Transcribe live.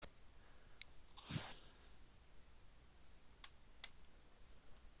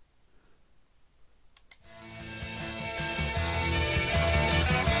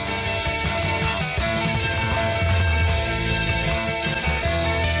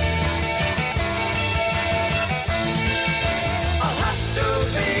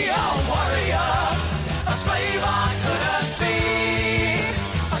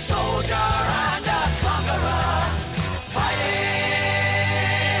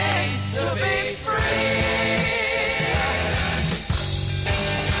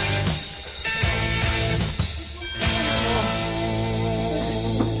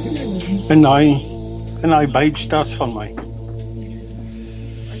En hy beige tas van my.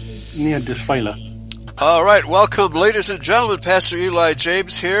 Nee, dis veilig. All right, welcome, ladies and gentlemen. Pastor Eli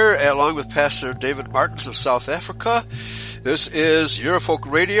James here, along with Pastor David Martins of South Africa. This is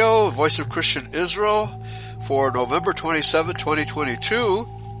Eurofolk Radio, Voice of Christian Israel, for November 27, 2022.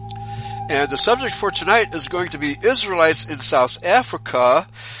 And the subject for tonight is going to be Israelites in South Africa,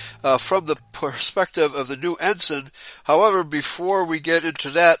 from the perspective of the new ensign. However, before we get into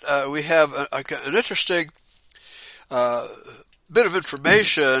that, we have an interesting bit of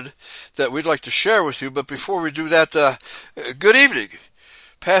information that we'd like to share with you. But before we do that, good evening.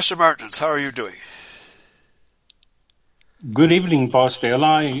 Pastor Martins, how are you doing? Good evening, Pastor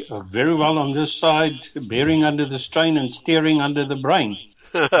Eli. Very well on this side, bearing under the strain and steering under the brain.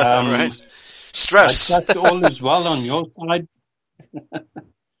 Right. Stress. I trust all is well on your side.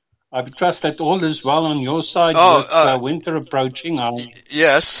 I trust that all is well on your side with winter approaching.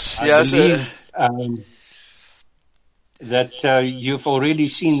 Yes. I believe that you've already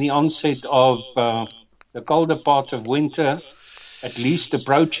seen the onset of the colder part of winter, at least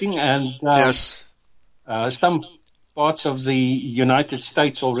approaching, and yes. Some parts of the United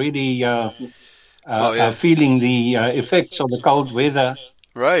States already are feeling the effects of the cold weather.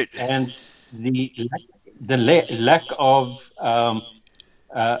 Right. And the lack of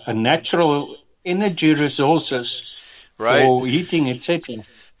natural energy resources for heating, etc.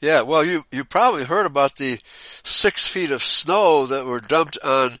 Yeah, well, you probably heard about the 6 feet of snow that were dumped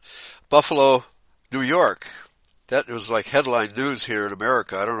on Buffalo, New York. That was like headline news here in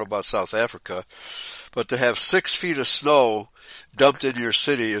America. I don't know about South Africa, but to have 6 feet of snow dumped in your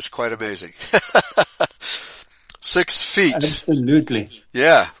city is quite amazing. 6 feet. Absolutely.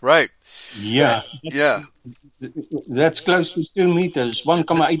 Yeah, right. Yeah. Yeah. That's close to 2 meters,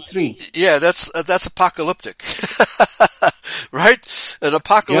 1.83. Yeah, that's apocalyptic. Right? An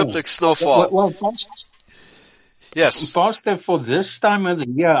apocalyptic snowfall. Well, Pastor, yes. Pastor, for this time of the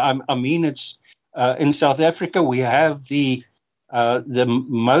year, I mean, it's in South Africa we have the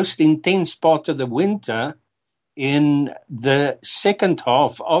most intense part of the winter in the second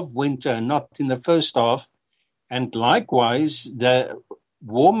half of winter, not in the first half. And likewise, the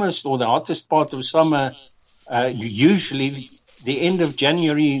warmest or the hottest part of summer, usually the end of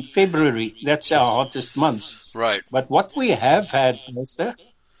January, February, that's our hottest months. Right. But what we have had, Pastor,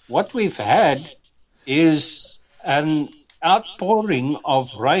 what we've had is an outpouring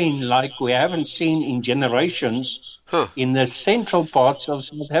of rain like we haven't seen in generations in the central parts of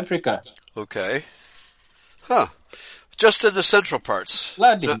South Africa. Okay. Huh. Just in the central parts.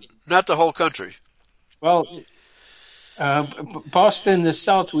 Flooding. Not the whole country. Well, Pastor, in the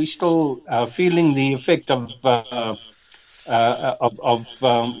south, we're still feeling the effect of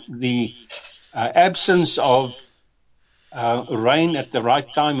the absence of rain at the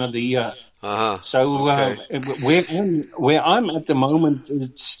right time of the year. So where I'm at the moment,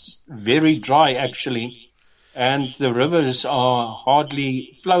 it's very dry actually, and the rivers are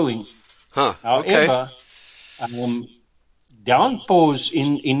hardly flowing. However, downpours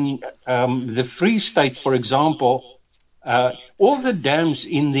in the Free State, for example, all the dams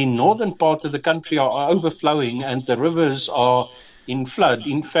in the northern part of the country are overflowing and the rivers are in flood.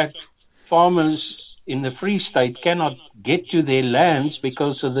 In fact, farmers in the Free State cannot get to their lands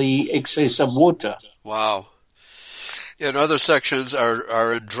because of the excess of water. Wow. And other sections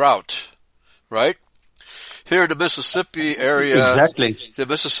are in drought, right? Here in the Mississippi area, exactly. The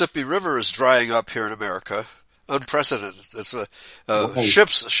Mississippi River is drying up here in America. Unprecedented.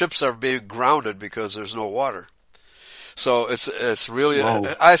 Ships are being grounded because there's no water. So it's really,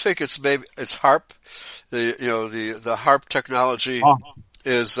 I think it's HARP. The HARP technology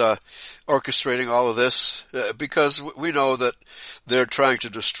is orchestrating all of this because we know that they're trying to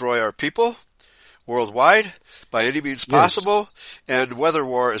destroy our people worldwide by any means possible, and weather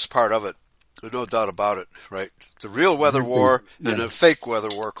war is part of it. There's no doubt about it, right? The real weather war and a fake weather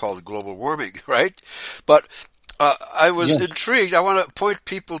war called global warming, right? But I was intrigued. I want to point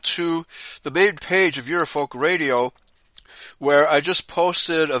people to the main page of Eurofolk Radio, where I just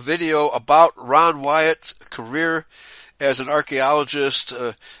posted a video about Ron Wyatt's career as an archaeologist,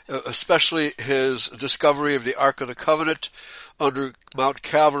 especially his discovery of the Ark of the Covenant under Mount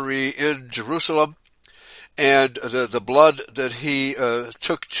Calvary in Jerusalem, and the blood that he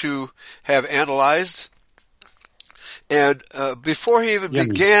took to have analyzed. And before he even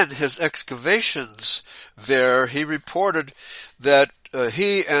began his excavations there, he reported that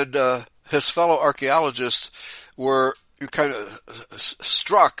he and his fellow archaeologists were kind of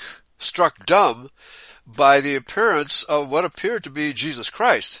struck dumb by the appearance of what appeared to be Jesus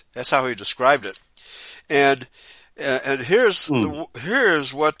Christ. That's how he described it. And And here's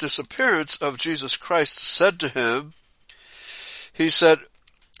what this appearance of Jesus Christ said to him. He said,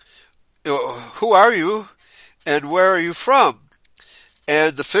 "Who are you, and where are you from?"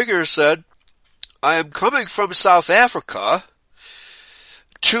 And the figure said, "I am coming from South Africa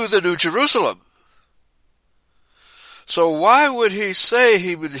to the New Jerusalem." So why would he say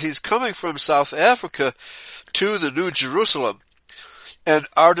he's coming from South Africa to the New Jerusalem? And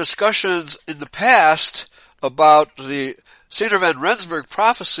our discussions in the past about the Cedar Van Rensburg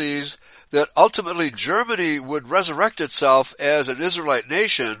prophecies that ultimately Germany would resurrect itself as an Israelite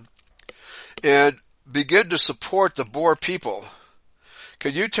nation and begin to support the Boer people.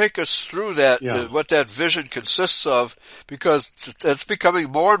 Can you take us through that, what that vision consists of? Because it's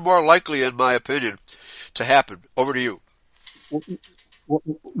becoming more and more likely, in my opinion, to happen. Over to you.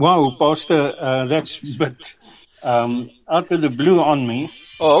 Wow, Pastor, that's a bit out of the blue on me.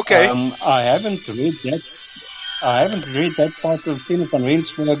 Oh, okay. I haven't read that part of Cedar Van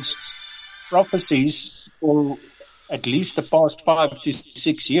Rensburg's prophecies for at least the past 5 to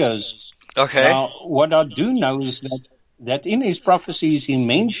 6 years. Okay. Now, what I do know is that in his prophecies he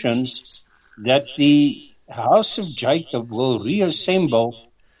mentions that the house of Jacob will reassemble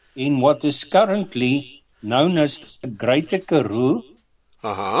in what is currently known as the Greater Karoo.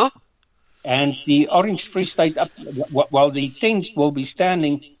 Uh-huh. And the Orange Free State, while the tents will be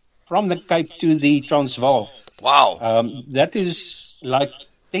standing from the Cape to the Transvaal. Wow. That is like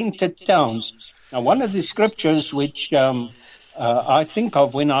tented towns. Now, one of the scriptures which I think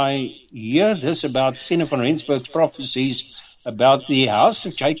of when I hear this about Cedar Van Rensburg's prophecies about the house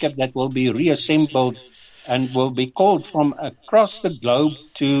of Jacob that will be reassembled and will be called from across the globe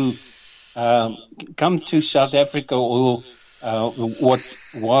to come to South Africa, or what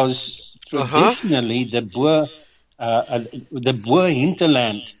was traditionally the Boer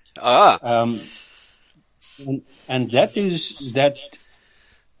hinterland. And that is that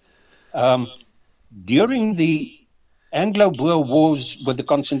during the Anglo-Boer wars with the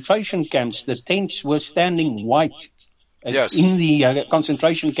concentration camps, the tents were standing white in the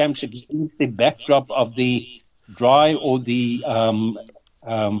concentration camps against the backdrop of the dry or the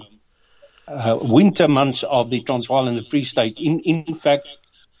winter months of the Transvaal and the Free State. In fact,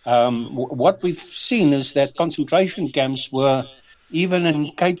 what we've seen is that concentration camps were even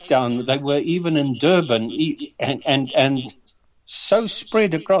in Cape Town, they were even in Durban, and so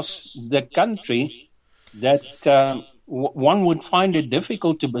spread across the country that one would find it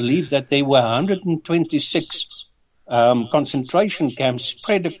difficult to believe that there were 126 concentration camps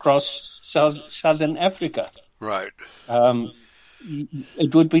spread across southern Africa. Right.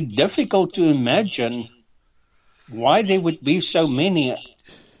 It would be difficult to imagine why there would be so many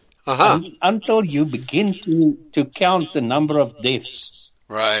until you begin to count the number of deaths.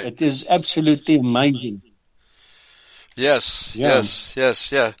 Right. It is absolutely amazing. Yes.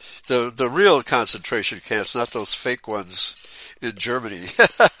 The real concentration camps, not those fake ones in Germany.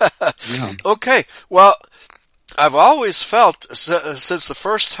 Okay. Well, I've always felt since the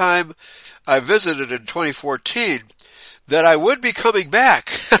first time I visited in 2014 that I would be coming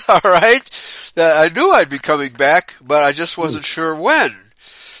back. All right. That I knew I'd be coming back, but I just wasn't sure when.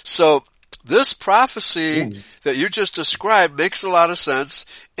 So this prophecy that you just described makes a lot of sense,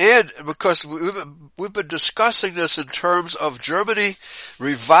 and because we've been discussing this in terms of Germany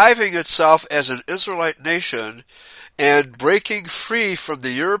reviving itself as an Israelite nation and breaking free from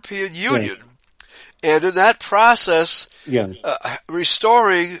the European Union, and in that process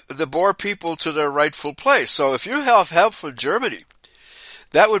restoring the Boer people to their rightful place. So if you have help from Germany,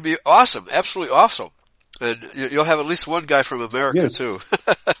 that would be awesome, absolutely awesome. And you'll have at least one guy from America, too.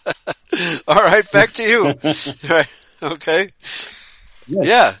 All right, back to you. All right, okay. Yes.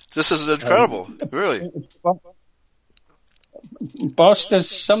 Yeah, this is incredible, really. Boss,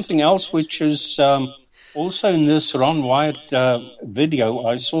 there's something else which is also in this Ron Wyatt video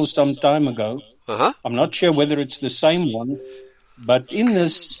I saw some time ago. I'm not sure whether it's the same one, but in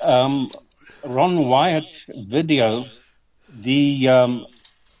this Ron Wyatt video, the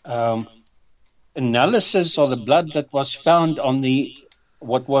analysis of the blood that was found on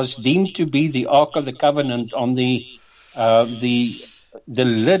what was deemed to be the Ark of the Covenant on the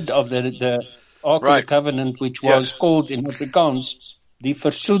lid of the Ark of the Covenant, which was called in Afrikaans the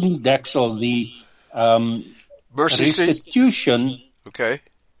versoendeksel, the restitution. Okay.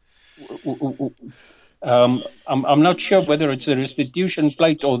 I'm not sure whether it's the restitution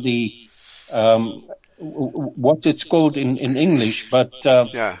plate or the what it's called in English, but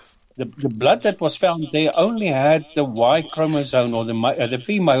the blood that was found there only had the Y chromosome, or the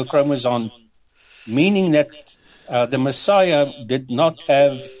female chromosome, meaning that the Messiah did not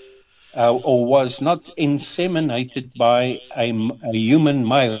have or was not inseminated by a human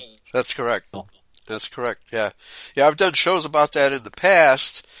male. That's correct. That's correct. Yeah. Yeah, I've done shows about that in the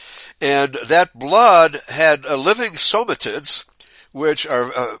past, and that blood had living somatids, which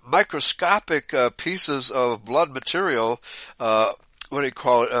are microscopic pieces of blood material, what do you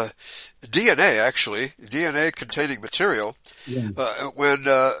call it? DNA, actually, DNA containing material. Yeah. When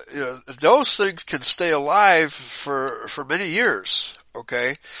those things can stay alive for many years,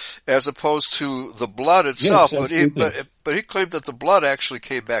 okay, as opposed to the blood itself. Yes, but he claimed that the blood actually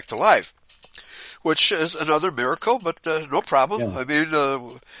came back to life, which is another miracle, but no problem. Yeah. I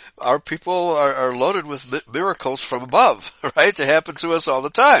mean, our people are loaded with miracles from above, right? They happen to us all the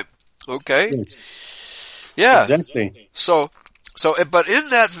time. Okay? Yes. Yeah. Exactly. So, but in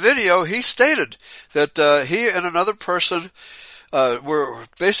that video, he stated that he and another person were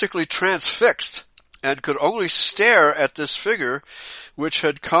basically transfixed and could only stare at this figure, which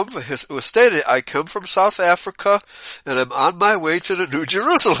had was stated, I come from South Africa and I'm on my way to the New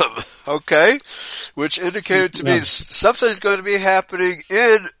Jerusalem, okay? Which indicated to me something's going to be happening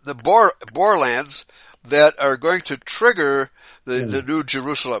in the Boerlands that are going to trigger the New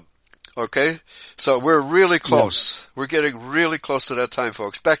Jerusalem, okay? So we're really close. We're getting really close to that time,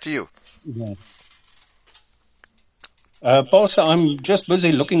 folks. Back to you. Yeah. Pastor, I'm just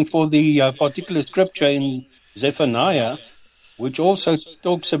busy looking for the particular scripture in Zephaniah, which also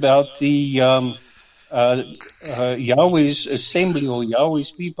talks about the Yahweh's assembly or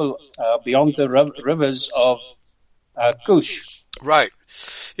Yahweh's people beyond the rivers of Cush. Right.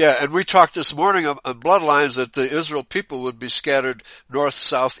 Yeah, and we talked this morning on bloodlines that the Israel people would be scattered north,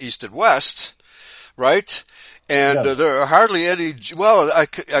 south, east, and west, right? And there are hardly any, well, I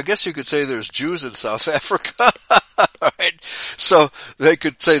guess you could say there's Jews in South Africa, right? So they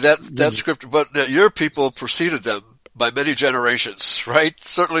could say that scripture, but your people preceded them by many generations, right?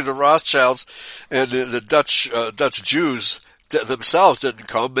 Certainly the Rothschilds and the Dutch Jews themselves didn't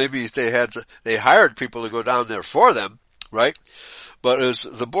come. Maybe they hired people to go down there for them, right? But it's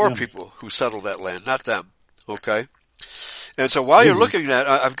the Boer people who settled that land, not them, okay? And so while you're looking at,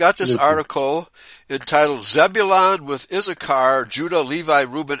 I've got this article entitled Zebulun with Issachar, Judah, Levi,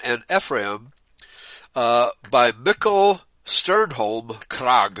 Reuben, and Ephraim, by Mikkel Sternholm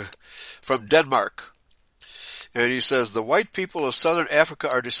Krag from Denmark. And he says, the white people of southern Africa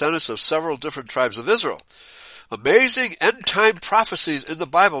are descendants of several different tribes of Israel. Amazing end-time prophecies in the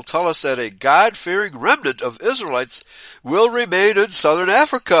Bible tell us that a God-fearing remnant of Israelites will remain in southern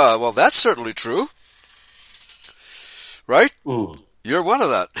Africa. Well, that's certainly true. Right? You're one of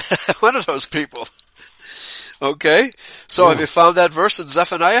that. One of those people. Okay. So have you found that verse in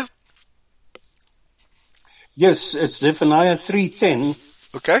Zephaniah? Yes, it's Zephaniah 3:10.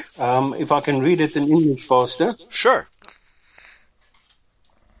 Okay. If I can read it in English, Pastor. Sure.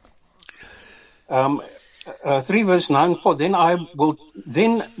 3 verse 9, for then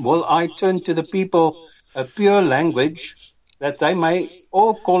will I turn to the people a pure language, that they may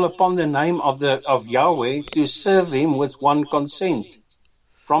all call upon the name of Yahweh to serve him with one consent.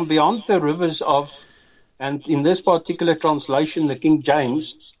 From beyond the rivers of, and in this particular translation, the King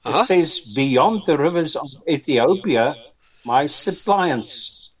James, it says, beyond the rivers of Ethiopia, my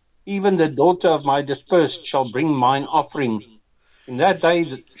suppliants, even the daughter of my dispersed, shall bring mine offering. In that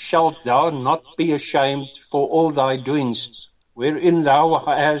day shalt thou not be ashamed for all thy doings, wherein thou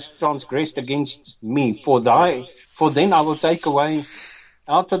hast transgressed against me. For then I will take away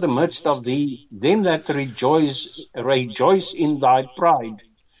out of the midst of thee them that rejoice in thy pride,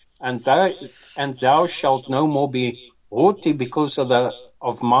 and thou shalt no more be haughty because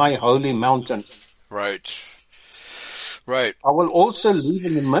of my holy mountain. Right. Right. I will also leave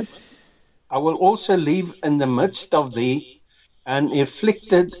in the midst of thee an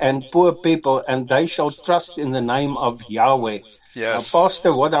afflicted and poor people, and they shall trust in the name of Yahweh. Yes. Now,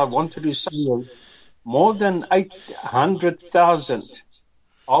 Pastor, what I wanted to say is more than 800,000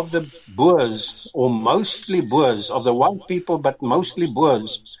 of the Boers, or mostly Boers, of the white people, but mostly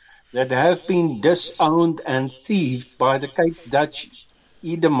Boers, that have been disowned and thieved by the Cape Dutch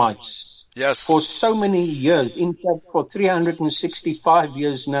Edomites. Yes. For so many years, in fact, for 365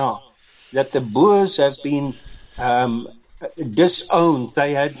 years now, that the Boers have been disowned,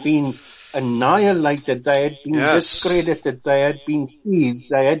 they had been annihilated, they had been discredited, they had been thieved,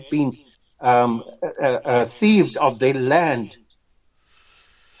 they had been thieved of their land.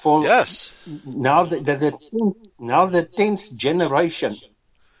 For now the 10th generation.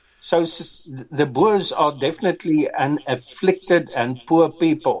 So the Boers are definitely an afflicted and poor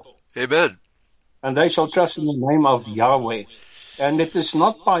people. Amen. And they shall trust in the name of Yahweh. And it is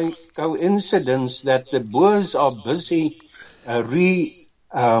not by coincidence that the Boers are busy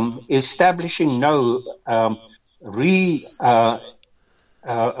establishing no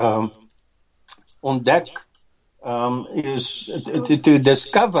on that is to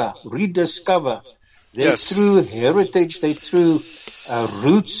rediscover their true heritage, their true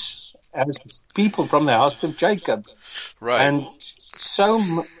roots as people from the house of Jacob. Right. And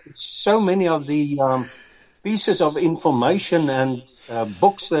so many of the pieces of information and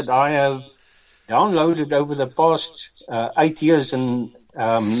books that I have downloaded over the past 8 years and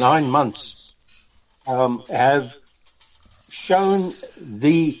 9 months have shown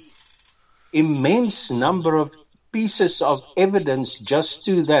the immense number of pieces of evidence just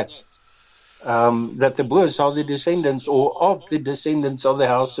to that the Boers are the descendants or of the descendants of the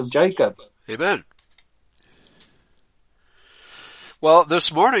house of Jacob. Amen. Well,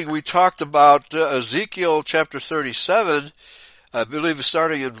 this morning we talked about Ezekiel chapter 37, I believe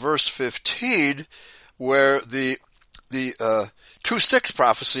starting in verse 15, where the two sticks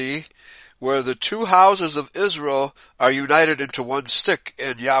prophecy, where the two houses of Israel are united into one stick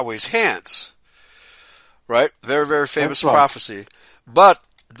in Yahweh's hands. Right? Very, very famous prophecy. But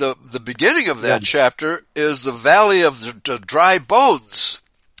the beginning of that chapter is the valley of the dry bones.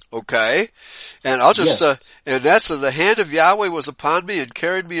 Okay? And I'll just, and that's the hand of Yahweh was upon me and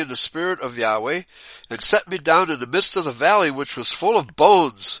carried me in the spirit of Yahweh and set me down in the midst of the valley which was full of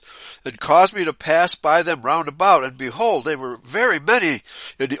bones and caused me to pass by them round about. And behold, they were very many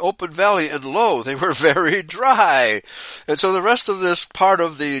in the open valley, and lo, they were very dry. And so the rest of this part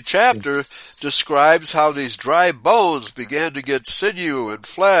of the chapter describes how these dry bones began to get sinew and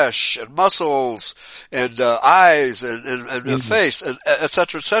flesh and muscles and eyes and a face, and et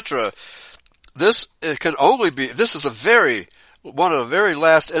cetera. This can only be, this is one of the very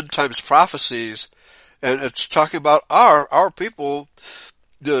last end times prophecies, and it's talking about our people,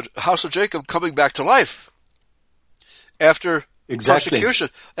 the house of Jacob, coming back to life after persecution,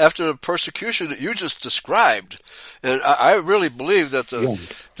 after the persecution that you just described. And I really believe that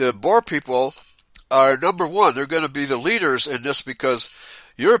the Boer people are number one. They're going to be the leaders in this because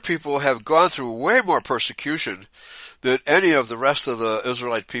your people have gone through way more persecution than any of the rest of the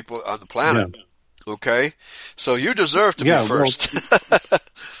Israelite people on the planet. Yeah. Okay? So you deserve to be first.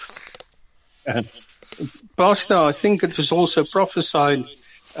 Pastor, I think it was also prophesied,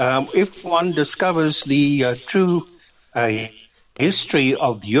 if one discovers the true history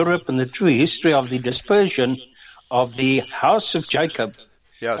of Europe and the true history of the dispersion of the house of Jacob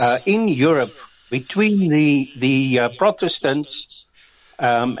in Europe between the Protestants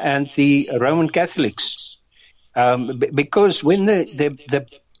and the Roman Catholics, because when the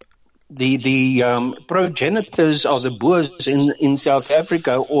progenitors of the Boers in South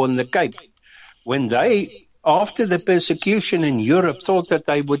Africa or in the Cape, when they, after the persecution in Europe, thought that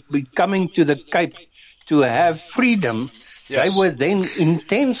they would be coming to the Cape to have freedom, they were then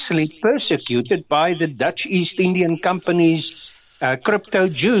intensely persecuted by the Dutch East Indian Company's crypto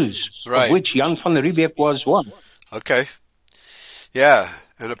Jews, of which Jan van Riebeeck was one. Okay. Yeah,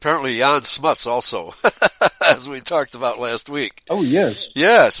 and apparently Jan Smuts also, as we talked about last week. Oh, yes.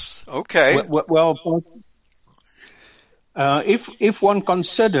 Yes, okay. Well, if one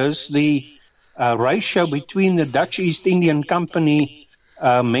considers the ratio between the Dutch East Indian Company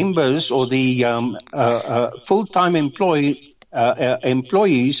members or the full-time employees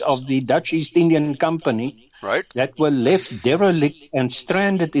of the Dutch East Indian Company that were left derelict and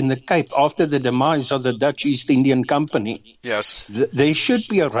stranded in the Cape after the demise of the Dutch East Indian Company. Yes. There should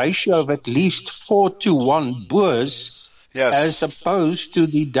be a ratio of at least 4-1 Boers as opposed to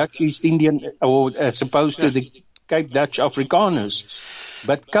the Dutch East Indian, or as opposed to the Cape Dutch Afrikaners.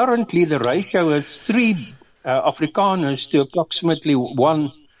 But currently the ratio is 3 Afrikaners to approximately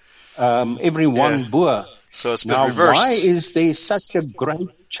 1 every 1 Boer. So it's been now, reversed. Why is there such a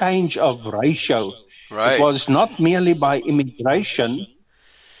great change of ratio? Right. It was not merely by immigration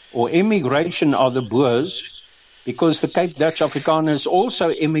or emigration of the Boers, because the Cape Dutch Afrikaners also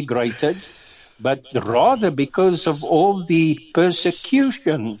immigrated, but rather because of all the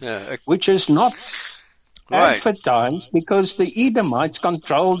persecution, which is not advertised, because the Edomites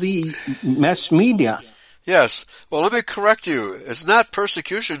control the mass media. Yes. Well, let me correct you. It's not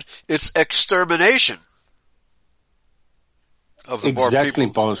persecution, it's extermination of the Boer people. Exactly,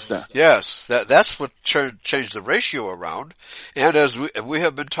 Pastor. Yes, that's what changed the ratio around. And as we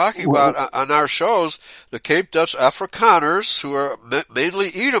have been talking about on our shows, the Cape Dutch Afrikaners, who are mainly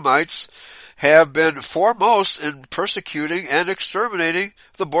Edomites, have been foremost in persecuting and exterminating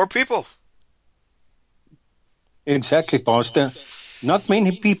the Boer people. Exactly, Pastor. Not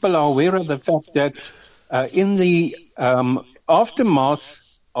many people are aware of the fact that in the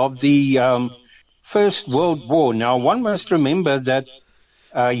aftermath of the First World War, now one must remember that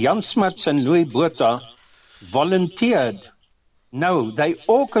Jan Smuts and Louis Botha volunteered. No, they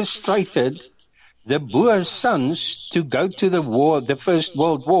orchestrated the Boer's sons to go to the war, the First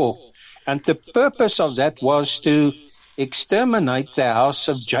World War. And the purpose of that was to exterminate the house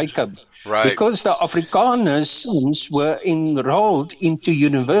of Jacob. Right. Because the Afrikaners' sons were enrolled into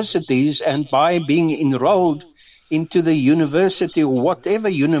universities, and by being enrolled into the university or whatever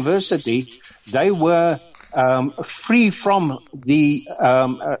university, they were free from the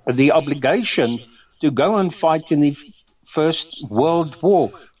obligation to go and fight in the First World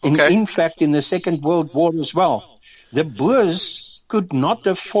War. Okay. In fact, in the Second World War as well. The Boers could not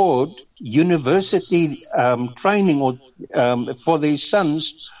afford university training or for their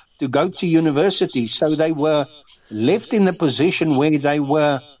sons to go to university, so they were left in the position where they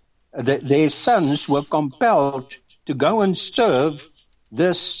were. Their sons were compelled to go and serve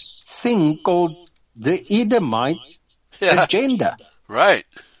this thing called the Edomite agenda. Right.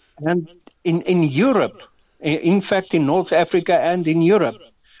 And in Europe, in fact, in North Africa and in Europe.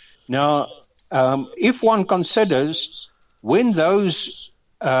 Now, if one considers when those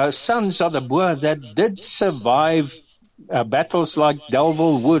sons of the Boer that did survive battles like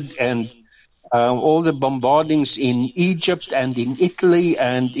Delville Wood and all the bombardings in Egypt and in Italy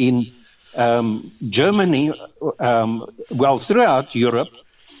and in Germany, well, throughout Europe,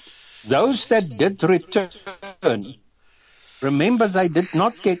 those that did return, remember they did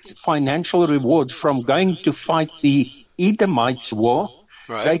not get financial rewards from going to fight the Edomites' war.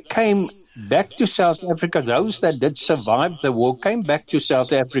 Right. They came back to South Africa. Those that did survive the war came back to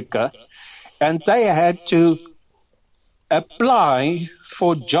South Africa, and they had to apply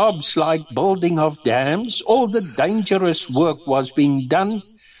for jobs like building of dams. All the dangerous work was being done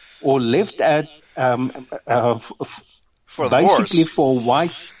or left at basically for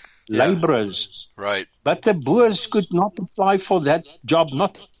white laborers. Right. But the Boers could not apply for that job,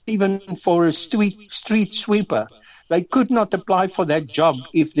 not even for a street sweeper. They could not apply for that job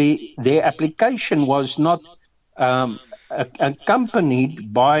if their application was not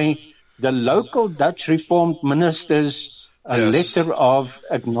accompanied by the local Dutch Reformed minister's letter of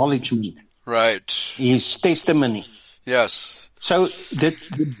acknowledgement. Right. His testimony. Yes. So the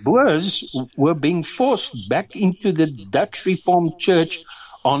Boers were being forced back into the Dutch Reformed Church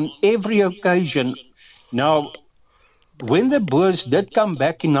on every occasion. Now, when the Boers did come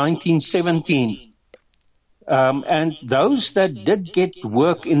back in 1917, and those that did get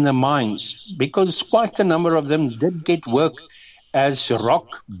work in the mines, because quite a number of them did get work as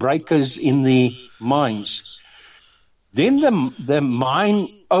rock breakers in the mines, then the mine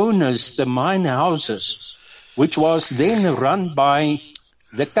owners, the mine houses, which was then run by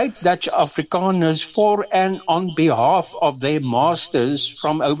the Cape Dutch Afrikaners for and on behalf of their masters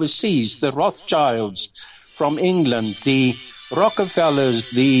from overseas, the Rothschilds from England, the Rockefellers,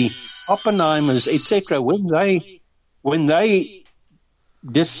 the Oppenheimers, etc. When they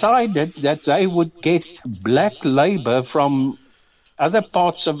decided that they would get black labor from other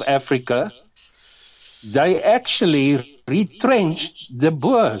parts of Africa, they actually retrenched the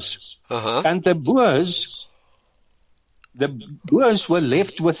Boers. Uh-huh. And the Boers were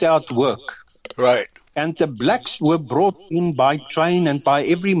left without work. Right. And the blacks were brought in by train and by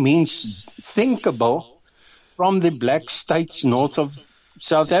every means thinkable from the black states north of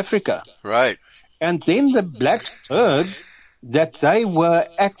South Africa. Right. And then the blacks heard that they were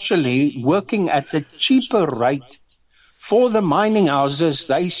actually working at a cheaper rate for the mining houses.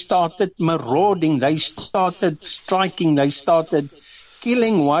 They started marauding, they started striking, they started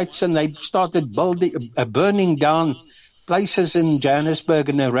killing whites, and they started burning down places in Johannesburg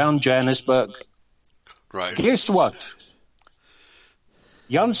and around Johannesburg. Right. Guess what?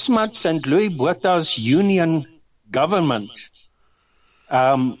 Jan Smuts and Louis Botha's union government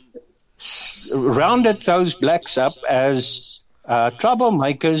rounded those blacks up as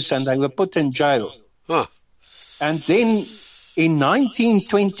troublemakers, and they were put in jail. Huh. And then in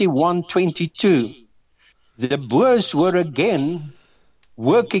 1921-22, the Boers were again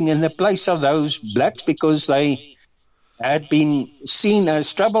working in the place of those blacks because they had been seen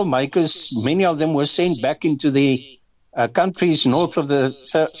as troublemakers. Many of them were sent back into the countries north of the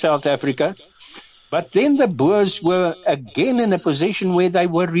South Africa. But then the Boers were again in a position where they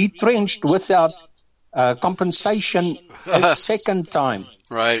were retrenched without compensation a second time.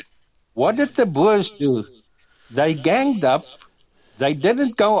 Right. What did the Boers do? They ganged up. They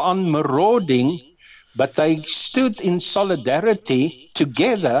didn't go on marauding, but they stood in solidarity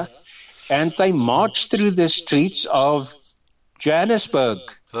together, and they marched through the streets of Johannesburg,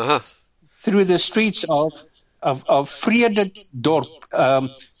 through the streets of Vrededorp,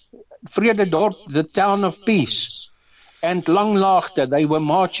 the town of peace. and Langlaagte, they were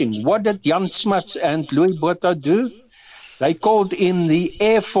marching. What did Jan Smuts and Louis Botha do? They called in the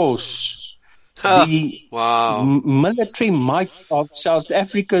Air Force, the military might of South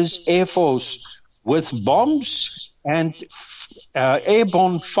Africa's Air Force, with bombs and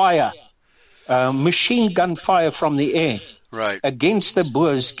airborne fire, machine gun fire from the air, against the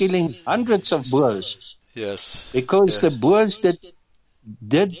Boers, killing hundreds of Boers. Yes. Because the Boers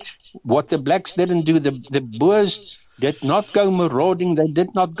did what the blacks didn't do. The Boers did not go marauding. They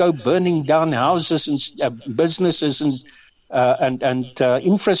did not go burning down houses and businesses and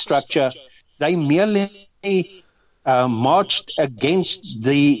infrastructure. They merely marched against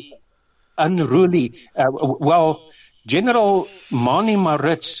the unruly. General Mani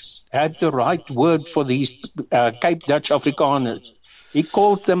Maritz had the right word for these Cape Dutch Afrikaners. He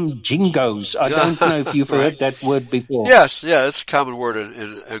called them jingoes. I don't know if you've heard that word before. Yes, it's a common word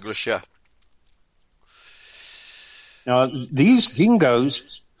in English, yeah. Now, these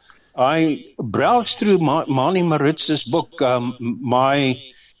jingoes, I browsed through Mani Maritz's book,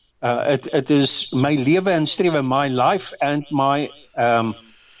 it is My Lewe en Strewe, my life and my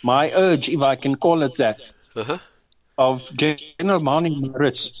urge, if I can call it that, of General Mani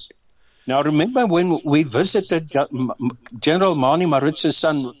Maritz. Now, remember when we visited General Mani Maritz's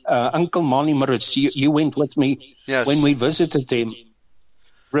son, Uncle Mani Maritz, you went with me when we visited him.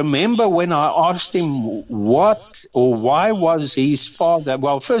 Remember when I asked him what or why was his father,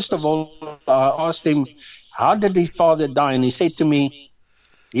 well, first of all, I asked him, how did his father die? And he said to me,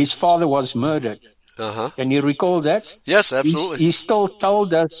 his father was murdered. Can you recall that? Yes, absolutely. He still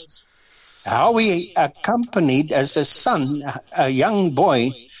told us how he accompanied, as a son, a young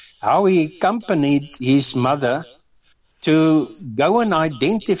boy, how he accompanied his mother to go and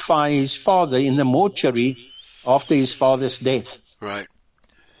identify his father in the mortuary after his father's death. Right.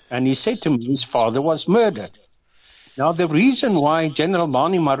 And he said to me, his father was murdered. Now, the reason why General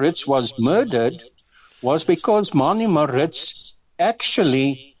Mani Maritz was murdered was because Mani Maritz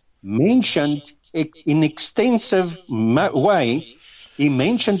actually mentioned in extensive way, he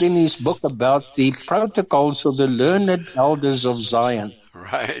mentioned in his book about the protocols of the learned elders of Zion.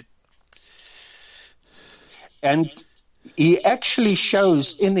 Right. And he actually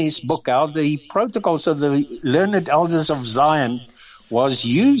shows in his book how the protocols of the learned elders of Zion was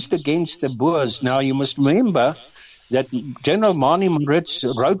used against the Boers. Now, you must remember that General Mani Maritz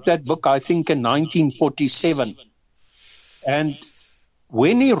wrote that book, I think, in 1947. And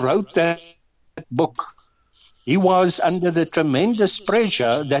when he wrote that book, he was under the tremendous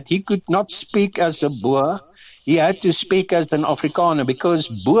pressure that he could not speak as a Boer. He had to speak as an Afrikaner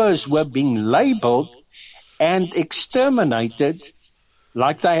because Boers were being labeled and exterminated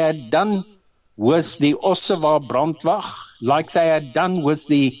like they had done with the Ossewa Brandwag, like they had done with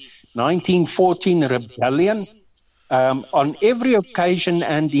the 1914 rebellion. On every occasion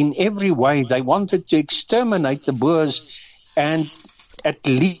and in every way, they wanted to exterminate the Boers and at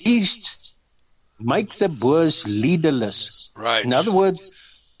least make the Boers leaderless. Right. In other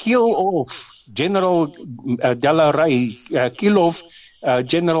words, kill off General De La Rey, kill off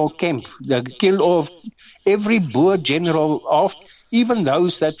General Kemp, kill off every Boer general, even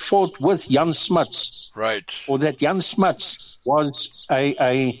those that fought with Jan Smuts. Right. Or that Jan Smuts was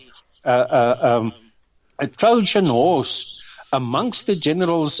a Trojan horse amongst the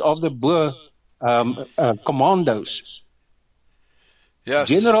generals of the Boer commandos. Yes.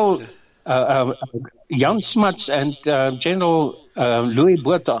 General Jan Smuts and General Louis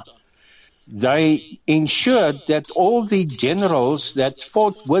Botha, they ensured that all the generals that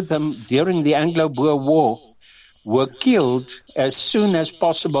fought with them during the Anglo-Boer War were killed as soon as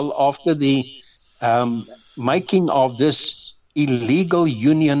possible after the making of this illegal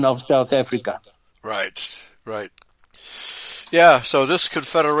Union of South Africa. Right. Yeah, so this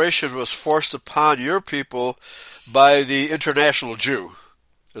confederation was forced upon your people by the international Jew,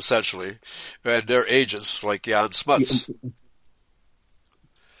 essentially, and their agents like Jan Smuts.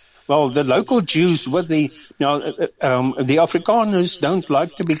 Well, the local Jews were the Afrikaners don't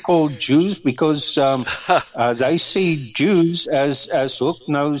like to be called Jews because they see Jews as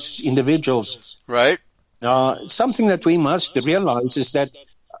hook-nosed individuals. Right. Now, something that we must realize is that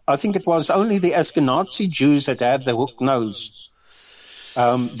I think it was only the Ashkenazi Jews that had the hook nose.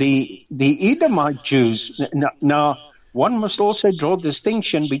 The Edomite Jews. Now, one must also draw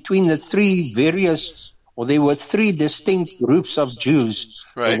distinction between the there were three distinct groups of Jews.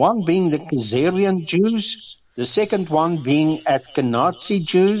 Right. The one being the Khazarian Jews, the second one being Ashkenazi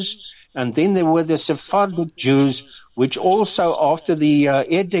Jews, and then there were the Sephardic Jews, which also after the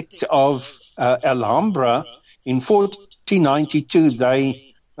Edict of Alhambra in 1492,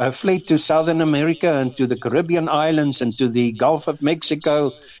 they fled to Southern America and to the Caribbean islands and to the Gulf of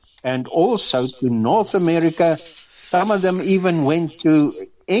Mexico and also to North America. Some of them even went to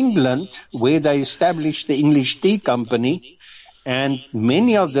England, where they established the English Tea Company, and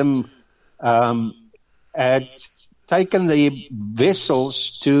many of them had taken the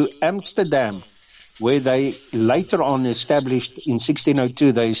vessels to Amsterdam, where they later on established, in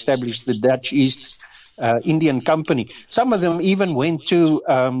 1602, they established the Dutch East Indian Company. Some of them even went to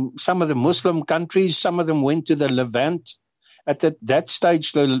some of the Muslim countries. Some of them went to the Levant. At that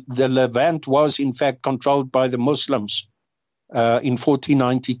stage, the Levant was, in fact, controlled by the Muslims in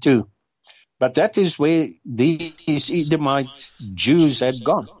 1492. But that is where these Edomite Jews had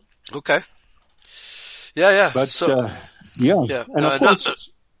gone. Okay. Yeah. But, so, yeah. And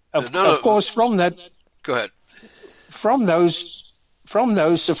of course, from that... Go ahead. From those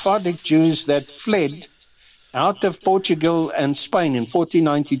Sephardic Jews that fled out of Portugal and Spain in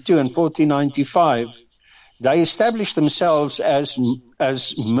 1492 and 1495, they established themselves as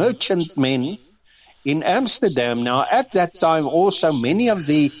merchantmen in Amsterdam. Now, at that time, also many of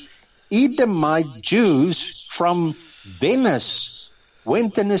the Edomite Jews from Venice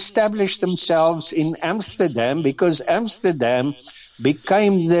went and established themselves in Amsterdam, because Amsterdam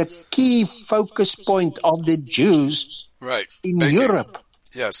became the key focus point of the Jews in Europe.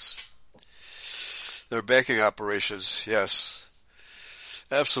 Yes. Their banking operations, yes.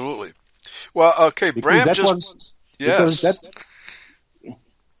 Absolutely. Well, okay, Bram just... Bram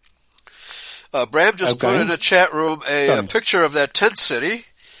just put in the chat room a picture of that tent city,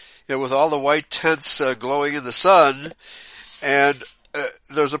 with all the white tents glowing in the sun, and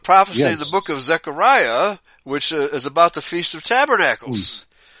there's a prophecy in the book of Zechariah, which is about the Feast of Tabernacles,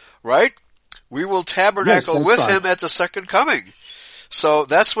 right? We will tabernacle with him at the second coming. So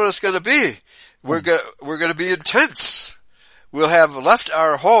that's what it's going to be. We're going to be in tents. We'll have left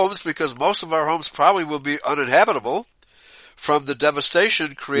our homes, because most of our homes probably will be uninhabitable from the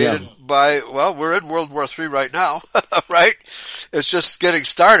devastation created by, well, we're in World War III right now, right? It's just getting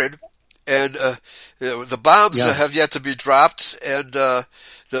started. And the bombs have yet to be dropped, and the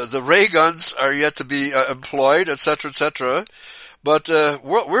ray guns are yet to be employed, etc., etc. But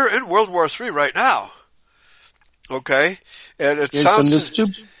we're in World War III right now. Okay, and it sounds.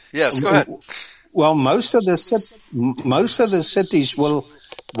 Yes, go ahead. Well, most of the cities will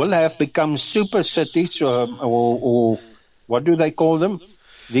have become super cities, or what do they call them?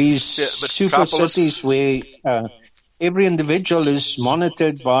 These super cities where every individual is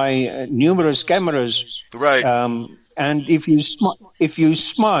monitored by numerous cameras. Right. And if you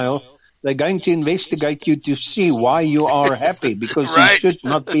smile, they're going to investigate you to see why you are happy, because you should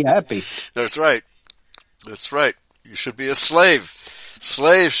not be happy. That's right. That's right. You should be a slave.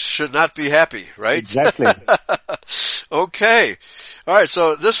 Slaves should not be happy, right? Exactly. Okay. All right.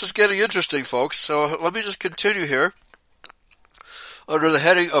 So this is getting interesting, folks. So let me just continue here. Under the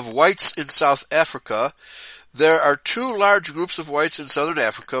heading of whites in South Africa, there are two large groups of whites in southern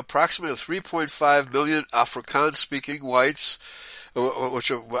Africa, approximately 3.5 million Afrikaans-speaking whites,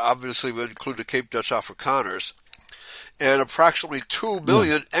 which obviously would include the Cape Dutch Afrikaners, and approximately 2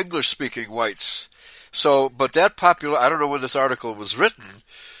 million English-speaking whites. So, but that I don't know when this article was written,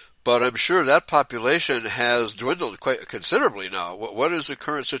 but I'm sure that population has dwindled quite considerably now. What is the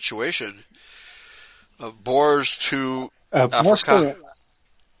current situation of Boers to Afrikaans?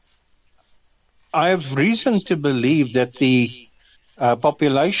 I have reason to believe that the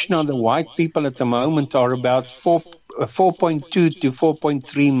population of the white people at the moment are about 4.2 to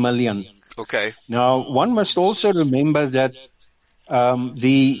 4.3 million. Okay. Now, one must also remember that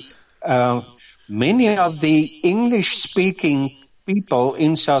many of the English-speaking people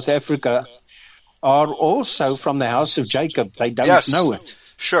in South Africa are also from the house of Jacob. They don't know it.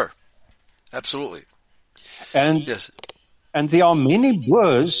 Sure. Absolutely. And there are many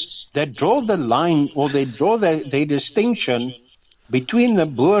Boers that draw the line, or they draw their distinction between the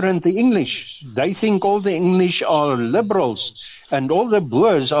Boer and the English. They think all the English are liberals and all the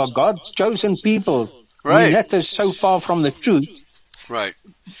Boers are God's chosen people. Right. I mean, that is so far from the truth. Right.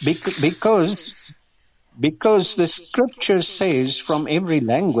 Because the scripture says from every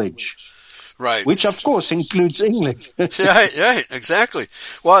language. Right. Which, of course, includes English. Right, exactly.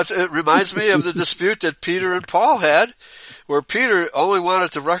 Well, it reminds me of the dispute that Peter and Paul had, where Peter only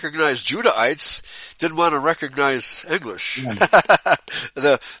wanted to recognize Judahites, didn't want to recognize English. Yeah.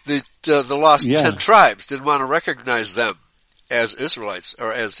 the lost 10 tribes didn't want to recognize them as Israelites,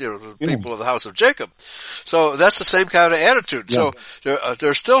 or as, the people of the house of Jacob. So that's the same kind of attitude. Yeah. So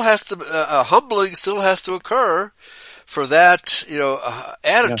there still has to, humbling still has to occur for that,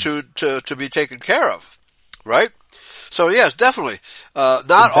 attitude to be taken care of, right? So yes, definitely.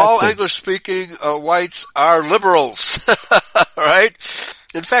 Not all English-speaking whites are liberals, right?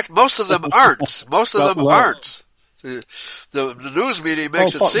 In fact, most of them aren't. Most of them aren't. The news media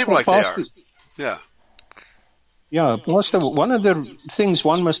makes it seem like they are. Yeah. Yeah, Pastor, one of the things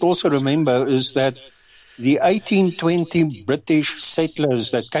one must also remember is that the 1820 British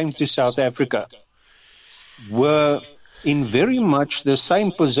settlers that came to South Africa were in very much the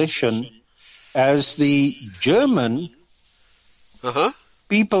same position as the German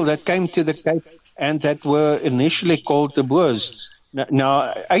people that came to the Cape and that were initially called the Boers. Now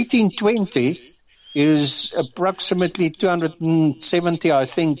 1820 is approximately 270, I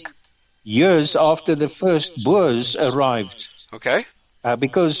think, years after the first Boers arrived. Okay.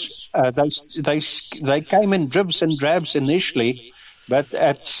 Because they came in dribs and drabs initially, but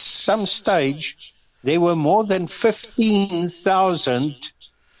at some stage there were more than 15,000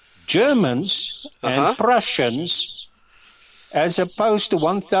 Germans and Prussians, as opposed to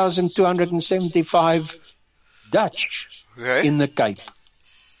 1,275 Dutch in the Cape.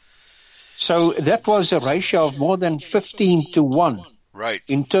 So that was a ratio of more than 15-1. Right.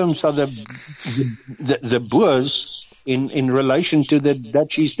 In terms of the Boers in relation to the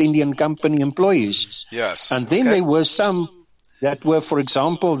Dutch East Indian Company employees. Yes. And then there were some that were, for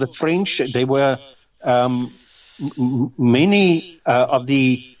example, the French. There were many of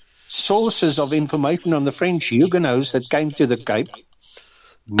the sources of information on the French Huguenots that came to the Cape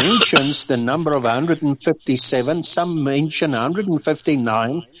mentions the number of 157. Some mention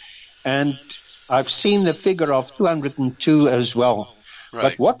 159. And I've seen the figure of 202 as well. Right.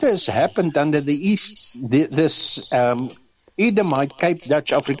 But what has happened under this Edomite Cape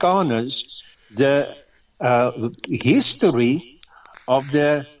Dutch Afrikaners, the history of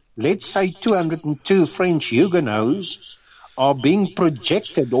the, let's say, 202 French Huguenots are being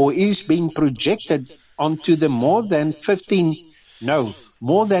projected or is being projected onto the more than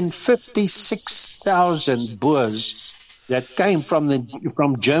 56,000 Boers that came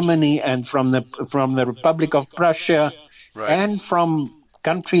from Germany and from the Republic of Prussia and from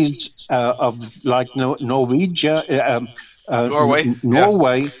countries of like Norway,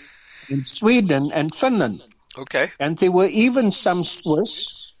 and Sweden and Finland. Okay. And there were even some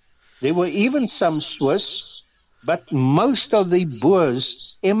Swiss. But most of the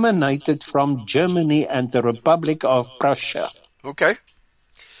Boers emanated from Germany and the Republic of Prussia. Okay.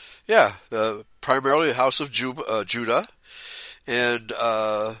 Yeah, primarily the House of Judah, and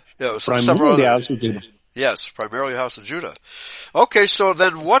primarily the House of Judah. Yes, primarily House of Judah. Okay, so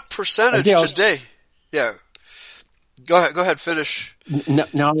then what percentage today? Yeah, go ahead, finish.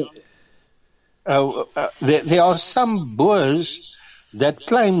 Now, there are some Boers that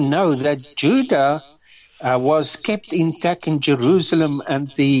claim that Judah was kept intact in Jerusalem, and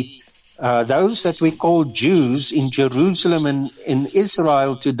those that we call Jews in Jerusalem and in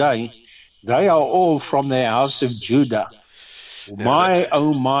Israel today, they are all from the House of Judah. Yeah,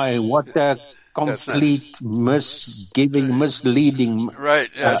 oh my, what a complete misleading, right?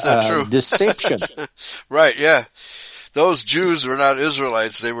 Yeah, is that true? Deception. Right? Yeah, those Jews were not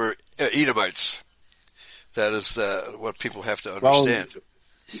Israelites; they were Edomites. That is what people have to understand.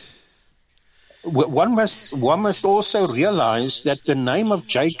 Well, one must also realize that the name of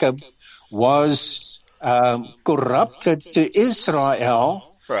Jacob was corrupted to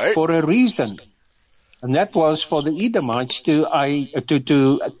Israel for a reason. And that was for the Edomites to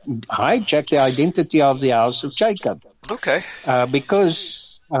hijack the identity of the house of Jacob. Okay.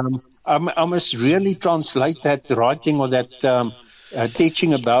 Because I must really translate that writing or that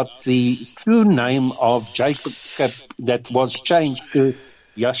teaching about the true name of Jacob that was changed to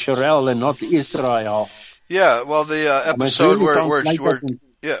Yasharel and not Israel. Yeah, well, the episode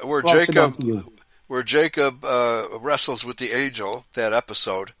where Jacob wrestles with the angel, that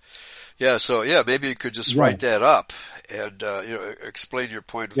episode. Yeah, so maybe you could just write that up and explain your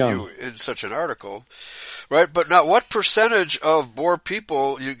point of view in such an article, right? But now, what percentage of Boer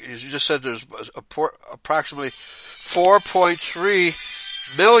people? You just said there's approximately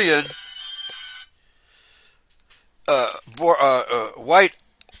 4.3 million white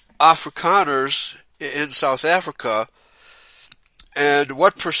Afrikaners in South Africa, and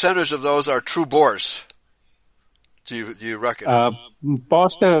what percentage of those are true Boers? Do you reckon?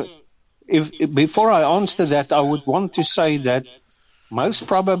 Pastor, before I answer that, I would want to say that most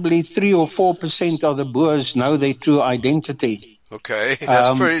probably 3 or 4% of the Boers know their true identity. Okay,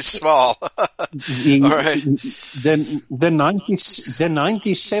 that's pretty small. All right. The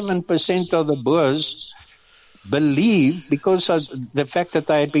 97% of the Boers believe, because of the fact that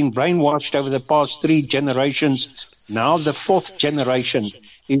they had been brainwashed over the past 3 generations now the fourth generation,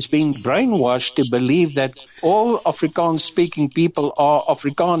 is being brainwashed to believe that all Afrikaans-speaking people are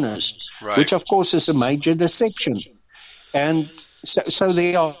Afrikaners, Right. which of course is a major deception. And so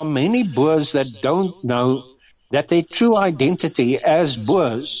there are many Boers that don't know that their true identity as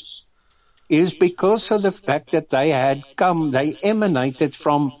Boers is because of the fact that they emanated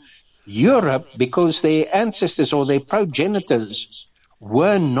from Europe, because their ancestors or their progenitors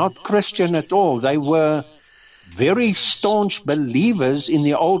were not Christian at all. They were very staunch believers in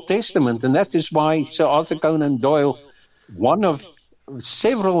the Old Testament, and that is why Sir Arthur Conan Doyle, one of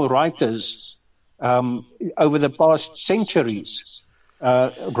several writers over the past centuries,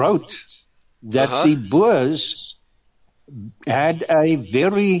 wrote that the Boers had a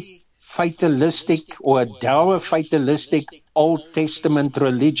very fatalistic or a dour fatalistic Old Testament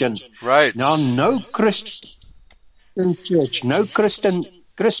religion. Right. Now, no Christian church, no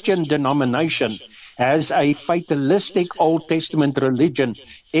Christian denomination has a fatalistic Old Testament religion.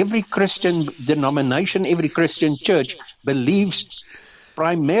 Every Christian denomination, every Christian church believes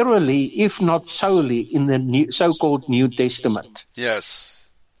primarily, if not solely, in the so-called New Testament. Yes.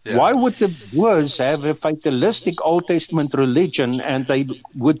 Yeah. Why would the Boers have a fatalistic Old Testament religion and they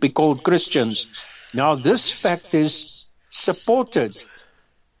would be called Christians? Now, this fact is supported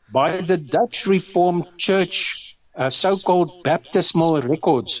by the Dutch Reformed Church so-called baptismal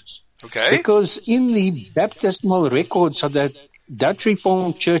records. Okay. Because in the baptismal records of the Dutch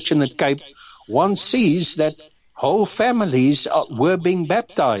Reformed Church in the Cape, one sees that whole families were being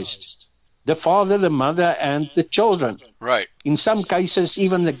baptized. The father, the mother, and the children. Right. In some cases,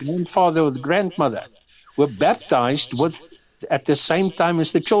 even the grandfather or the grandmother were baptized at the same time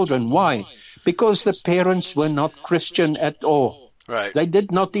as the children. Why? Because the parents were not Christian at all. Right. They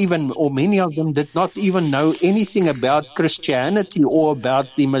did not even, or many of them did not even know anything about Christianity or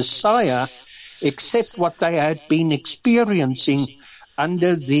about the Messiah, except what they had been experiencing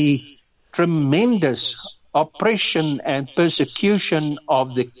under the tremendous oppression and persecution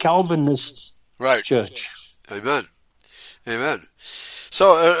of the Calvinist church. Amen. Amen.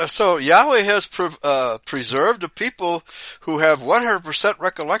 So Yahweh has preserved a people who have 100%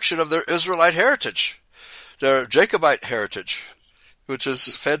 recollection of their Israelite heritage, their Jacobite heritage, which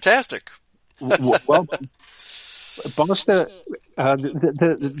is fantastic. Well, Pastor,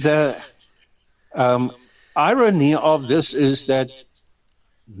 the irony of this is that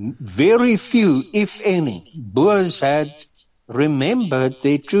very few, if any, Boers had remembered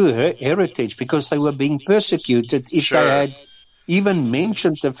their true heritage because they were being persecuted if they had even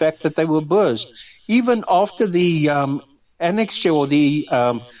mentioned the fact that they were Boers. Even after the annexure or the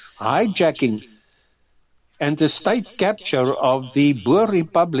hijacking and the state capture of the Boer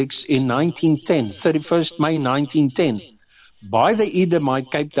republics in 1910, 31st May 1910, by the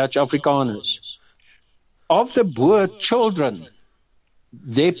Edomite Cape Dutch Afrikaners, of the Boer children,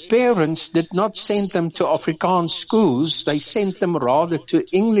 their parents did not send them to Afrikaans schools. They sent them rather to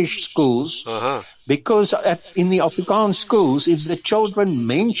English schools because in the Afrikaans schools, if the children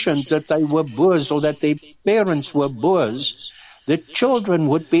mentioned that they were Boers or that their parents were Boers, the children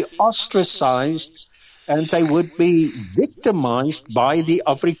would be ostracized and they would be victimized by the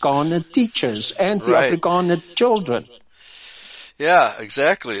Afrikaner teachers and the Afrikaner children. Yeah,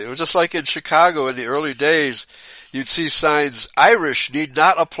 exactly. It was just like in Chicago in the early days. You'd see signs, Irish need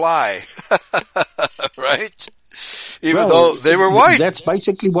not apply. Right? Even though they were white. That's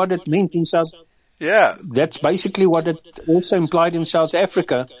basically what it meant in South. Yeah. That's basically what it also implied in South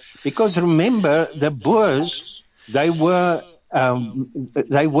Africa. Because remember, the Boers, they were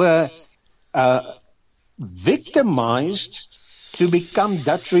victimized to become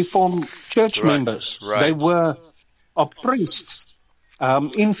Dutch Reformed Church members. Right. They were oppressed.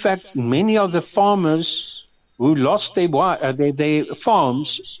 In fact, many of the farmers who lost their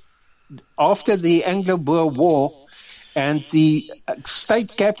farms after the Anglo-Boer War and the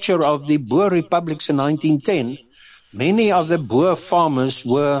state capture of the Boer republics in 1910, many of the Boer farmers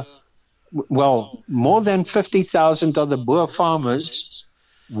were, more than 50,000 of the Boer farmers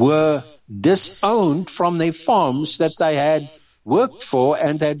were disowned from their farms that they had worked for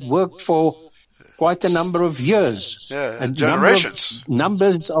and had worked for quite a number of years. Yeah, and generations.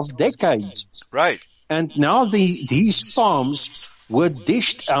 Numbers of decades. Right. And now these farms were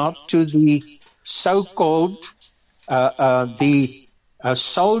dished out to the so-called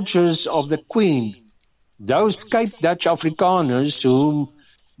soldiers of the Queen, those Cape Dutch Afrikaners who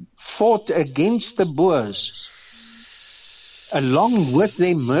fought against the Boers, along with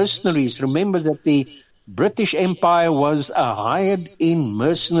their mercenaries. Remember that the British Empire was a hired-in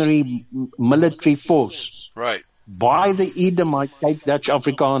mercenary military force by the Edomite Cape Dutch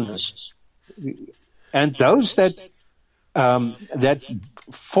Afrikaners. And those that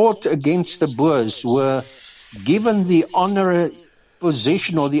fought against the Boers were given the honorary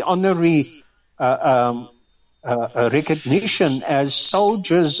position or the honorary recognition as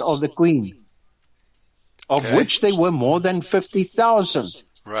soldiers of the Queen, of which there were more than 50,000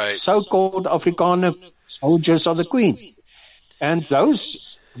 so-called Afrikaner soldiers of the Queen. And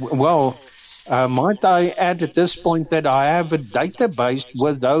those, might I add at this point that I have a database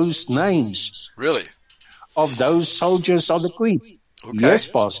with those names. Really? Of those soldiers of the Queen. Okay. Yes,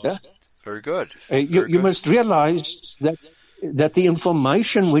 Pastor. Very good. You must realize that the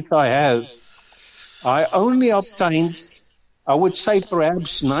information which I have, I only obtained, I would say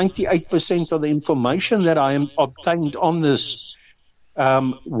perhaps 98% of the information that I obtained on this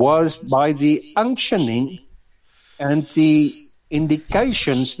was by the unctioning and the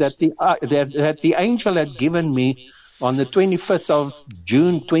indications that the angel had given me on the 25th of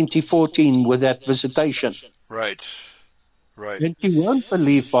June 2014 with that visitation. Right. And you won't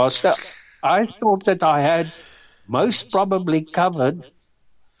believe, Pastor, I thought that I had most probably covered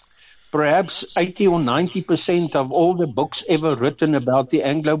perhaps 80 or 90% of all the books ever written about the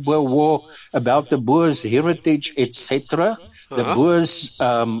Anglo-Boer War, about the Boers' heritage, etc., the Boers'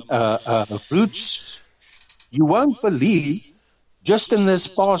 roots. You won't believe, just in this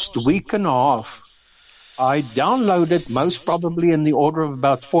past week and a half, I downloaded most probably in the order of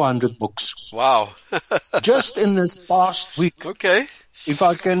about 400 books. Wow. Just in this past week. Okay. If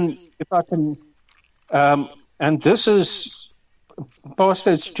I can, and this is,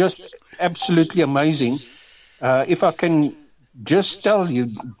 Pastor, it's just absolutely amazing. If I can just tell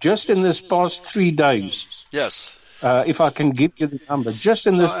you, just in this past 3 days. Yes. If I can give you the number, just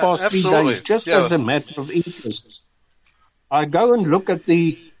in this past 3 days, just as a matter of interest, I go and look at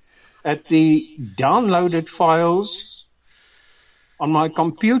the downloaded files on my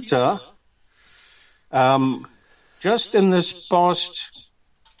computer. Just in this past,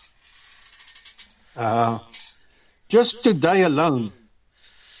 just today alone,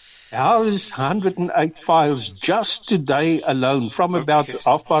 how's 108 files just today alone from about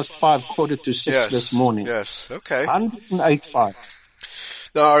 5:30, 5:45 this morning. Yes, okay. 108 files.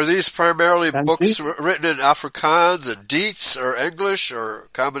 Now, are these primarily books written in Afrikaans and Dietz or English or a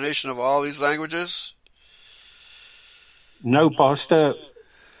combination of all these languages? No, Pastor,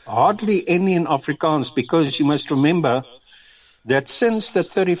 hardly any in Afrikaans, because you must remember that since the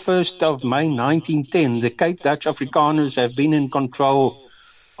 31st of May 1910, the Cape Dutch Afrikaners have been in control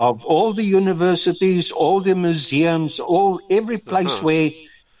of all the universities, all the museums, every place where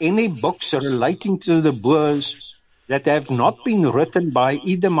any books relating to the Boers that have not been written by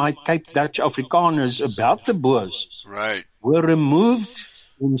either my Cape Dutch Afrikaners about the Boers were removed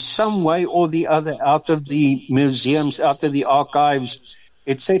in some way or the other out of the museums, out of the archives,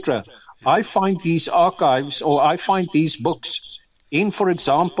 etc. I find these archives, or I find these books in, for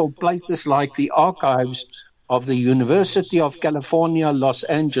example, places like the archives of the University of California, Los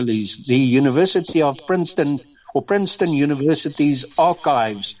Angeles, the University of Princeton, or Princeton University's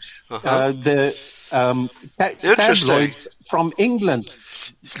archives, the tabloid from England,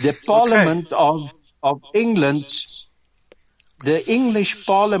 the Parliament of England, the English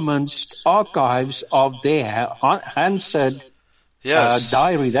Parliament's archives of their Hansard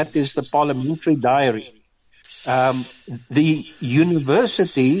diary, that is the parliamentary diary. The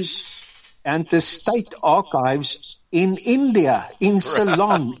universities and the state archives in India, in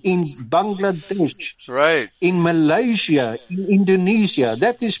Ceylon, in Bangladesh, in Malaysia, in Indonesia.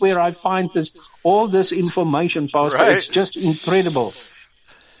 That is where I find all this information, Pastor. It's just incredible.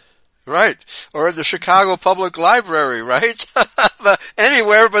 Right. Or in the Chicago Public Library, right?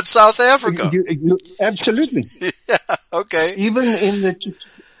 Anywhere but South Africa. Absolutely. Yeah, okay. Even in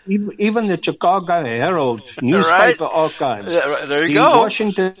the Chicago Herald newspaper archives. Yeah, there you go. The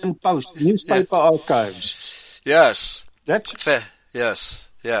Washington Post newspaper archives. Yes. That's yes.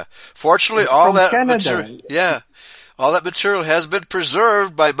 Yeah. Fortunately, all that Canada. all that material has been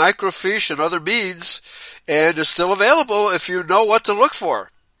preserved by microfiche and other means, and is still available if you know what to look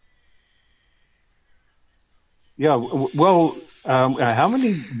for. Yeah. Well, how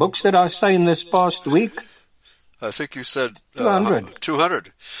many books did I say in this past week? I think you said 200.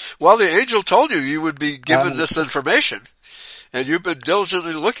 200. Well, the angel told you would be given this information, and you've been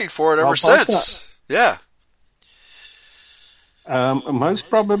diligently looking for it ever since. Yeah.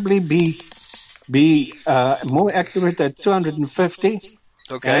 Most probably be more accurate at 250.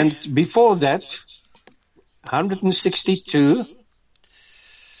 Okay. And before that, 162.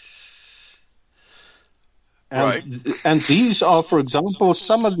 And these are, for example,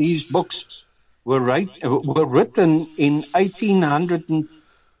 some of these books were written in 1800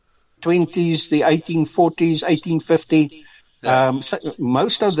 1820s, the 1840s, 1850. So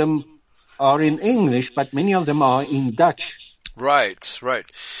most of them are in English, but many of them are in Dutch. Right.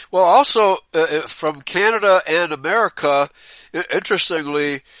 Well, also from Canada and America,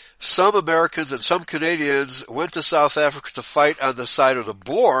 interestingly, some Americans and some Canadians went to South Africa to fight on the side of the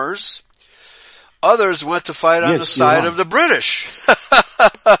Boers. Others went to fight on the side of the British.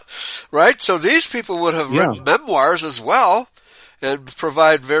 Right? So these people would have written memoirs as well and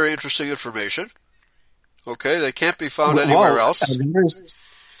provide very interesting information. Okay, they can't be found anywhere else.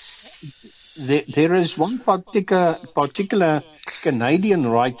 There is one particular Canadian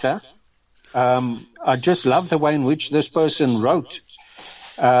writer. I just love the way in which this person wrote.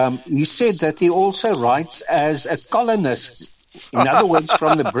 He said that he also writes as a colonist. In other words,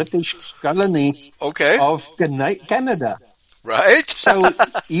 from the British colony of Canada. Right. So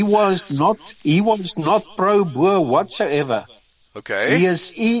he was not pro-Boer whatsoever. Okay. He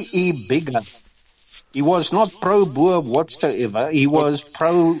is E.E. Bigger. He was not pro-Boer whatsoever. He was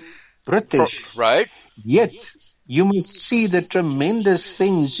pro-British. Right. Yet, you must see the tremendous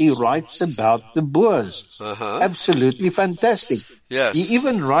things he writes about the Boers. Absolutely fantastic. Yes. He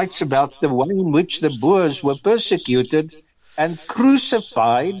even writes about the way in which the Boers were persecuted and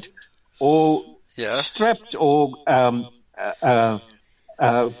crucified or strapped or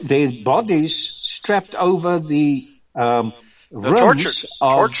their bodies strapped over the rims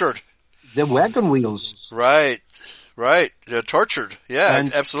tortured. The wagon wheels. Right. They're tortured. Yeah,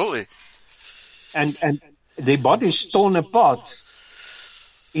 absolutely. And their bodies torn apart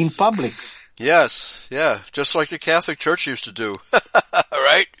in public. Yes, just like the Catholic Church used to do,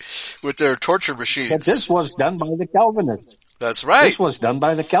 right? With their torture machines. But this was done by the Calvinists. That's right. This was done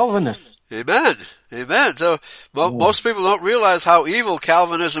by the Calvinists. Amen. So, most people don't realize how evil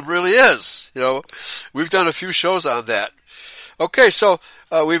Calvinism really is. We've done a few shows on that. Okay, so,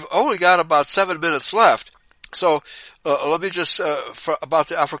 we've only got about 7 minutes left. So, let me just, about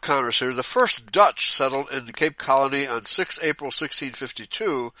the Afrikaners here. The first Dutch settled in the Cape Colony on 6 April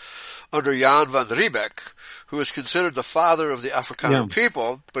 1652 under Jan van Riebeck, who is considered the father of the Afrikaner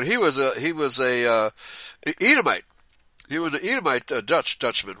people, but he was a Edomite. He was an Edomite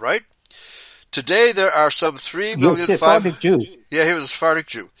Dutchman, right? Today there are some 3,500,000. Sephardic Jew. Yeah, he was a Sephardic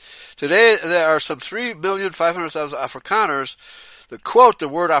Jew. Today there are some 3,500,000 Afrikaners. The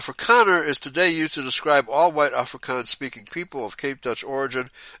word Afrikaner is today used to describe all white Afrikaans-speaking people of Cape Dutch origin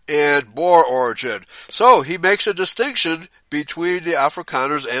and Boer origin. So he makes a distinction between the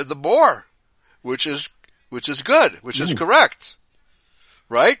Afrikaners and the Boer, which is good, which is correct,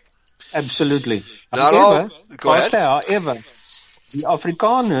 right? Absolutely. However, the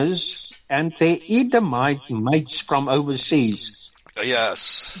Afrikaners and their Edomite mates from overseas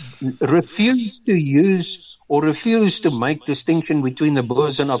refuse to use or refuse to make distinction between the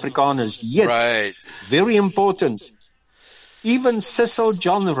Boers and Afrikaners. Yet, very important, even Cecil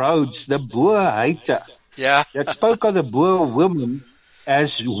John Rhodes, the Boer hater, that spoke of the Boer women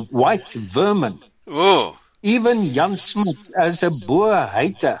as white vermin. Ooh. Even Jan Smuts as a Boer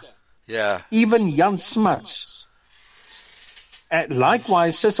hater. Even Jan Smuts.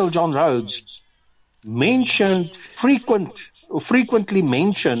 Likewise, Cecil John Rhodes frequently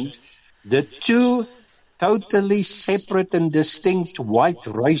mentioned the two totally separate and distinct white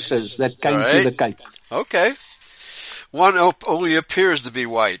races that came to the Cape. Okay. One only appears to be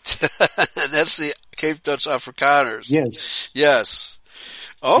white, and that's the Cape Dutch Afrikaners. Yes.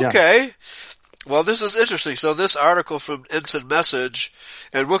 Okay. Well, this is interesting. So this article from Ensign Message,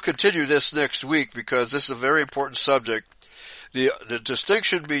 and we'll continue this next week because this is a very important subject. The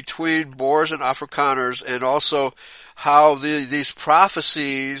distinction between Boers and Afrikaners, and also how these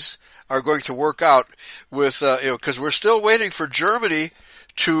prophecies are going to work out with, because we're still waiting for Germany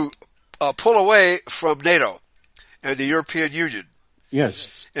to pull away from NATO and the European Union.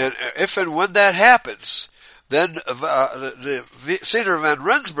 Yes. And if and when that happens, then the Senior van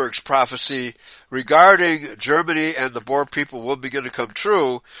Rensburg's prophecy regarding Germany and the Boer people will begin to come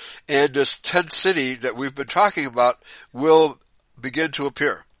true, and this tent city that we've been talking about will begin to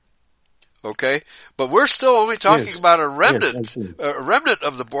appear. Okay? But we're still only talking about a remnant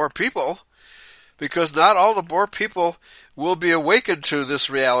of the Boer people, because not all the Boer people will be awakened to this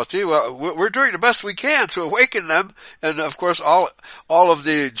reality. Well, we're doing the best we can to awaken them, and of course all of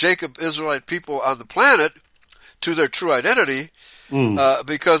the Jacob Israelite people on the planet to their true identity,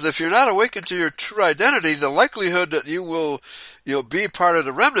 because if you're not awakened to your true identity, the likelihood that you will, be part of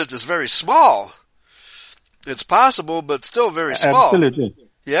the remnant is very small. It's possible, but still very small. Absolutely.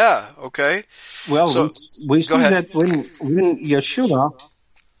 Yeah, okay. Well, so, we see that when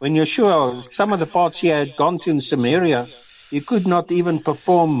Yeshua, some of the parts he had gone to in Samaria, he could not even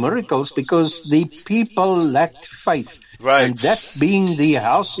perform miracles because the people lacked faith. Right. And that being the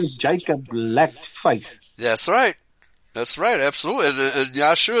house of Jacob lacked faith. That's right. That's right, absolutely. And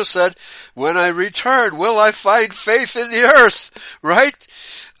Yahshua said, when I return, will I find faith in the earth? Right?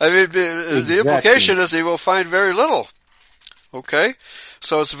 I mean, the implication is he will find very little. Okay?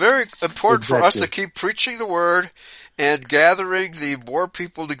 So it's very important for us to keep preaching the word and gathering the more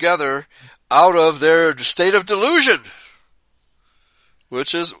people together out of their state of delusion,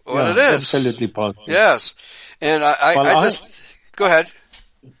 which is what it is. Absolutely possible. Yes. And I just, go ahead.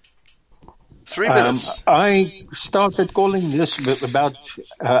 3 minutes. I started calling this about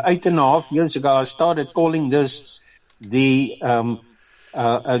 8.5 years ago. I started calling this the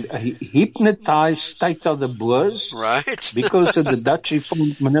hypnotized state of the Boers. Right. Because of the Dutch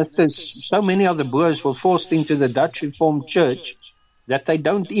Reformed ministers, so many of the Boers were forced into the Dutch Reformed Church that they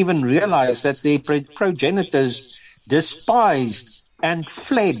don't even realize that their progenitors despised and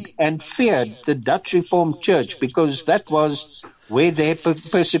fled and feared the Dutch Reformed Church because that was where their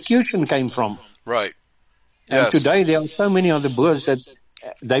persecution came from. Right. Yes. And today there are so many of the Boers that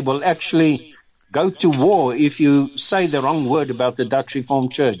they will actually go to war if you say the wrong word about the Dutch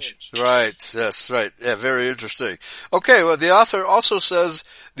Reformed Church. Right. That's right. Yeah, very interesting. Okay, well, the author also says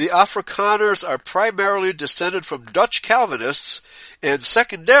the Afrikaners are primarily descended from Dutch Calvinists and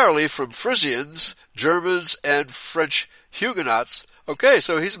secondarily from Frisians, Germans, and French Huguenots. Okay,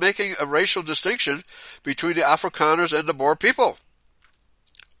 so he's making a racial distinction between the Afrikaners and the Boer people,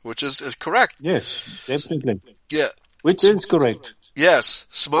 which is correct. Yes, definitely. Yeah. Which is correct. Yes.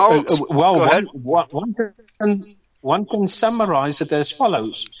 Small. Well, go ahead. One can summarize it as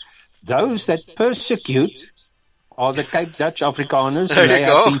follows. Those that persecute are the Cape Dutch Afrikaners, and they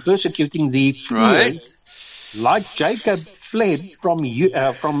have been persecuting the Freers. Right. Like Jacob fled from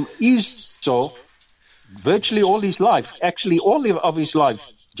Esau virtually all his life, actually all of his life.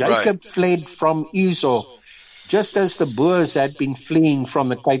 Jacob fled from Esau, just as the Boers had been fleeing from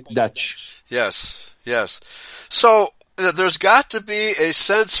the Cape Dutch. Yes, yes. So there's got to be a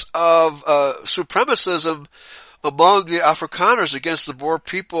sense of supremacism among the Afrikaners against the Boer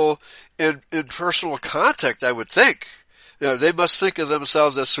people in personal contact, I would think. You know, they must think of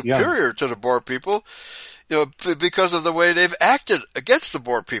themselves as superior to the Boer people, you know, because of the way they've acted against the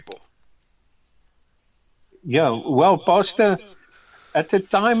Boer people. Yeah, well, Pastor, at the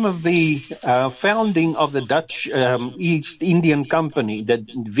time of the founding of the Dutch East Indian Company, the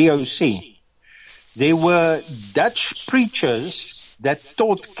VOC, there were Dutch preachers that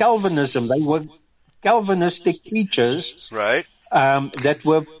taught Calvinism. They were Calvinistic preachers, right? That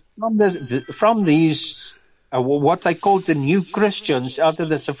were from these what they called the New Christians out of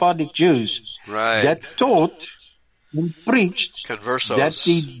the Sephardic Jews, right? That taught and preached Conversos.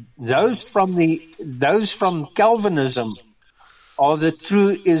 that those from Calvinism are the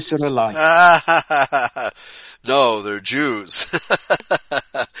true Israelites. No, they're Jews.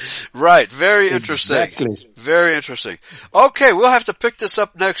 Right. Very interesting. Exactly. Very interesting. Okay, we'll have to pick this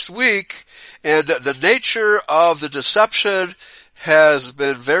up next week. And the nature of the deception has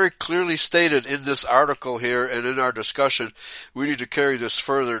been very clearly stated in this article here and in our discussion. We need to carry this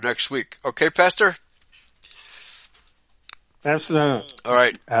further next week. Okay, Pastor? Pastor. All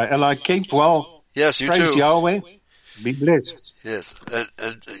right. Eli, keep well. Yes, you Praise too. Yahweh. Be blessed. Yes.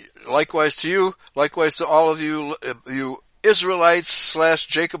 And likewise to you, likewise to all of you, you Israelites /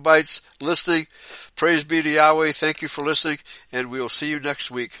 Jacobites listening. Praise be to Yahweh. Thank you for listening, and we'll see you next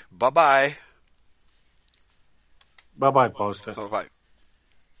week. Bye-bye. Bye-bye, Pastor. Bye-bye.